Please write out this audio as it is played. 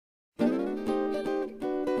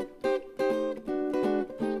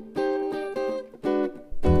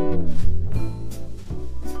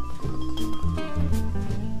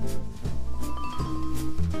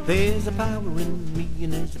There's a power in me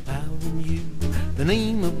and there's a power in you. The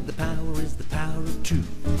name of the power is the power of two.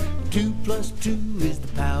 2 plus 2 is the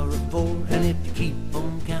power of 4. And if you keep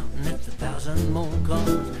on counting, that's 1,000 more.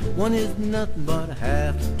 'Cause 1 is nothing but a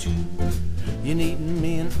half of 2. You need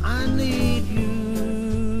me and I need you.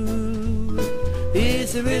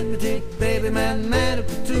 It's arithmetic, baby,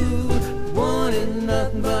 mathematical too. 1 is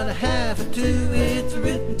nothing but a half of 2. It's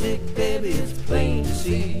arithmetic, baby, it's plain to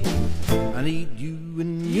see. I need you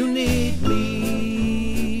and you need me.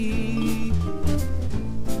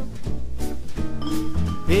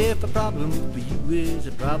 If a problem for you is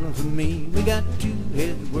a problem for me, we got 2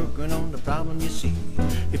 heads working on the problem, you see.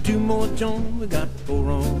 If 2 more join, we got 4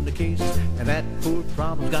 on the case. And that poor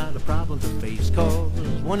problem's got a problem to face. 'Cause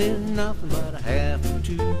 1 is nothing but a half of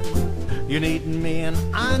 2. You need me and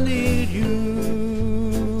I need you.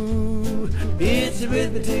 It's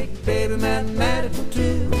arithmetic, baby, mathematical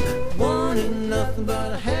too. 1 is nothing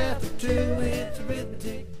but a half of 2. It's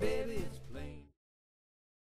arithmetic, baby.